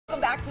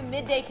Welcome back to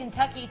Midday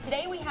Kentucky.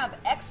 Today we have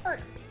expert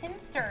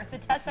pinster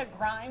Satessa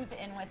Grimes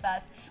in with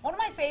us. One of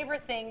my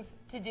favorite things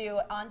to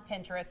do on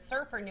Pinterest,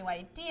 surf for new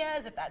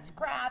ideas, if that's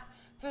crafts,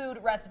 food,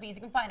 recipes.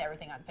 You can find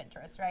everything on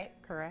Pinterest, right?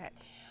 Correct.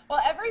 Well,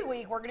 every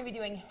week we're going to be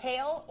doing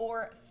hail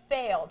or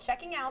fail,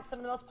 checking out some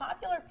of the most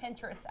popular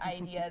Pinterest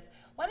ideas,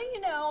 letting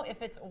you know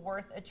if it's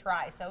worth a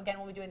try. So again,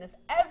 we'll be doing this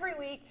every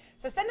week.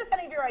 So send us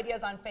any of your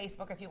ideas on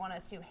Facebook if you want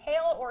us to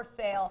hail or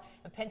fail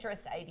a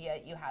Pinterest idea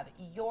you have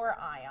your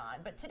eye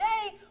on. But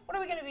today, what are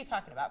we going to be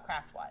talking about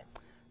craft-wise?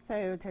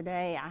 So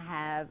today I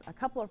have a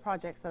couple of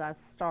projects that I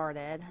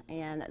started,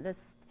 and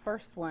this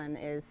first one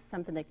is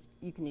something that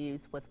you can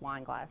use with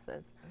wine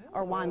glasses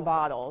or wine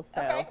bottles.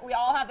 So okay, we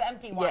all have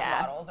empty wine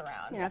bottles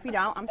around. You know, if you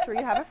don't, I'm sure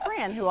you have a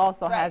friend who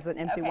also right. has an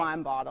empty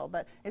wine bottle.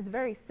 But it's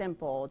very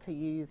simple to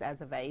use as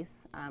a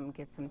vase.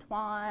 Get some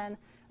twine,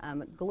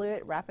 glue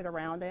it, wrap it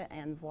around it,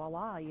 and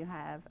voila, you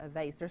have a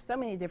vase. There's so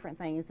many different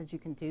things that you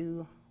can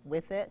do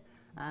with it.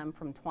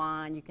 From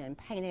twine, you can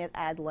paint it,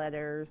 add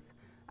letters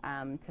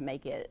to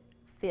make it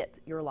fit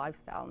your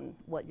lifestyle and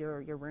what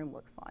your room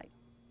looks like.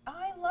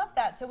 I love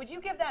that. So would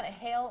you give that a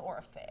hail or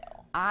a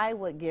fail? I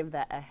would give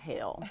that a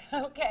hail.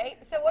 Okay.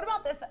 So what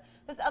about this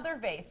other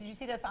vase? Did you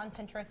see this on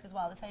Pinterest as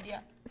well, this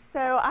idea?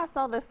 So I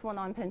saw this one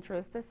on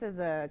Pinterest. This is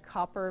a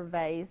copper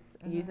vase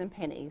using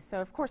pennies. So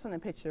of course in the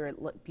picture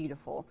it looked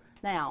beautiful.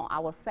 Now I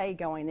will say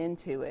going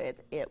into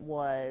it, it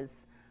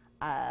was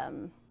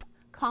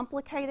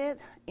complicated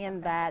in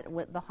that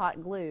with the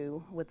hot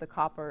glue with the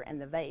copper and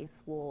the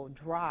vase will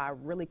dry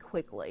really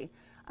quickly.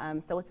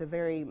 So it's a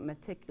very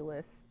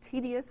meticulous,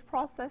 tedious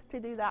process to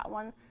do that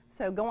one.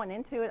 So going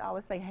into it, I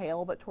would say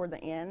hail, but toward the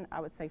end,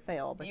 I would say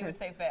fail. You would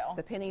say fail.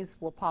 The pennies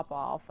will pop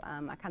off.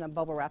 I kind of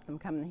bubble wrap them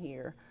coming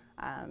here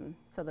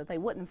so that they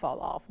wouldn't fall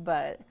off.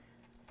 But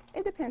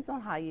it depends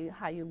on how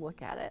you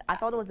look at it. I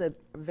thought it was a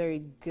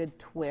very good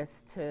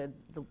twist to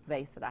the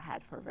vase that I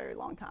had for a very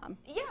long time.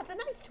 Yeah, it's a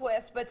nice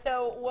twist. But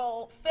so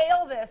we'll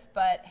fail this,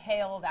 but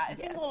hail that.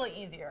 It seems a little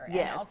easier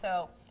and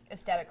also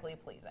aesthetically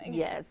pleasing.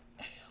 Yes.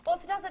 Well,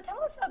 Satessa,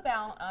 tell us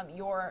about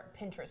your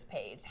Pinterest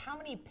page. How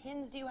many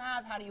pins do you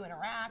have? How do you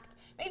interact?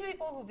 Maybe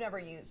people who've never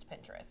used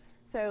Pinterest.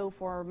 So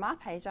for my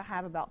page, I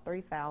have about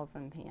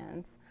 3,000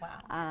 pins.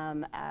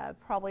 Wow.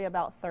 Probably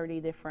about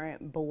 30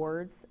 different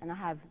boards, and I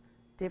have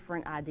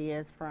different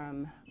ideas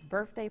from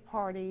birthday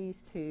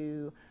parties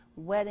to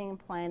wedding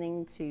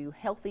planning to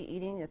healthy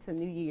eating. It's a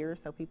new year,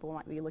 so people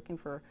might be looking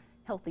for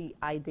healthy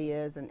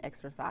ideas and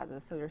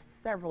exercises. So there's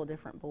several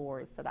different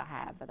boards that I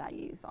have that I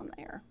use on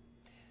there.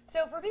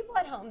 So for people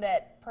at home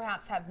that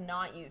perhaps have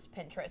not used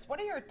Pinterest, what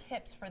are your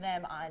tips for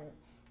them on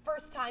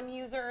first-time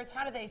users?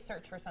 How do they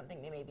search for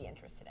something they may be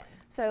interested in?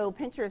 So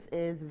Pinterest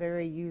is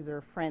very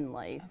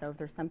user-friendly. So if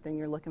there's something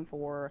you're looking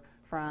for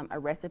from a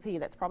recipe,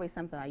 that's probably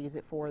something I use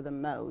it for the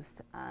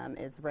most,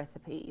 is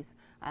recipes.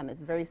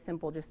 It's very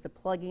simple just to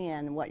plug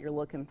in what you're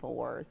looking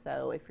for.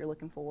 So if you're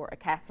looking for a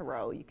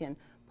casserole, you can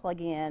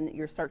plug in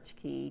your search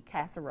key,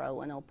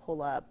 casserole, and it'll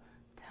pull up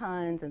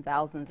tons and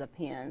thousands of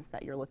pins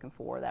that you're looking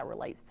for that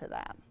relates to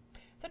that.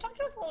 So talk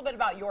to us a little bit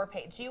about your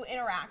page. Do you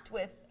interact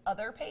with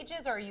other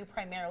pages, or are you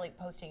primarily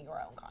posting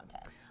your own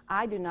content?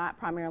 I do not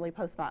primarily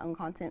post my own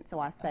content, so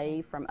I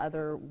save from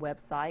other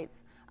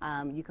websites.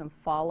 You can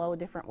follow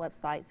different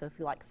websites, so if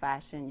you like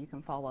fashion, you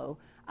can follow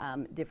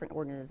different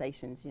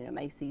organizations, you know,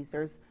 Macy's.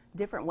 There's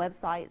different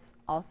websites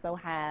also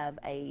have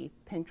a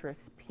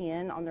Pinterest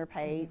pin on their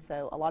page,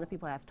 so a lot of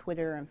people have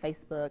Twitter and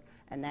Facebook,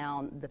 and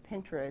now the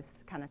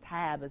Pinterest kind of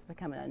tab is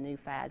becoming a new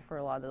fad for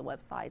a lot of the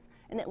websites,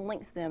 and it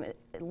links them,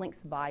 it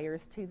links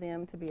buyers to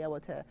them to be able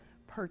to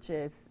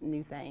purchase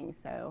new things,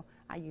 so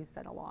I use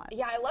that a lot.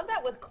 Yeah, I love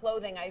that with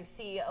clothing. I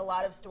see a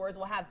lot of stores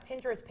will have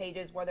Pinterest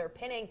pages where they're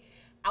pinning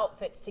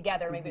outfits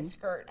together, maybe a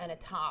skirt and a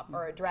top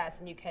or a dress,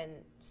 and you can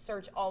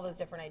search all those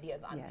different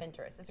ideas on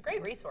Pinterest. It's a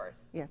great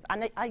resource. Yes,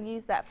 I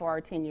use that for our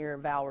 10-year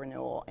vow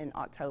renewal in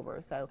October,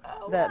 so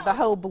wow. the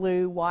whole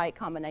blue-white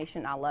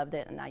combination, I loved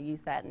it, and I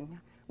used that and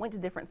went to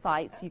different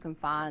sites. You can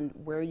find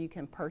where you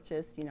can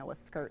purchase, you know, a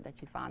skirt that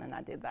you find, and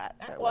I did that.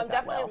 So well, I'm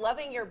definitely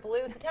loving your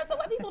blue. So Tessa,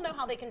 let people know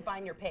how they can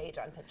find your page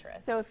on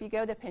Pinterest. So if you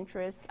go to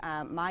Pinterest,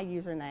 my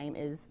username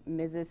is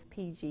Mrs.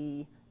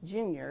 PG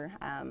Jr.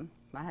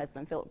 My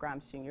husband, Philip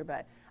Grimes Jr.,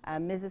 but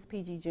Mrs.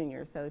 PG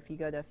Jr. So if you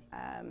go to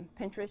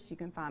Pinterest, you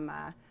can find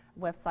my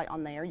website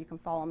on there. You can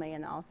follow me,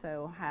 and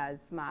also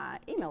has my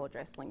email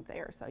address linked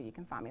there, so you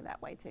can find me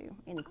that way too.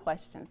 Any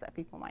questions that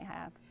people might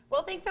have.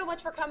 Well, thanks so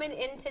much for coming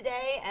in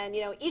today. And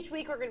you know, each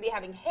week we're going to be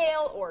having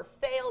hail or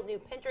fail new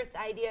Pinterest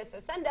ideas. So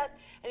send us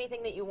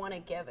anything that you want to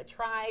give a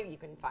try. You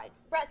can find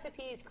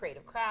recipes,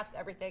 creative crafts,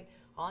 everything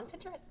on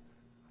Pinterest.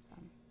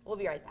 Awesome. We'll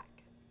be right back.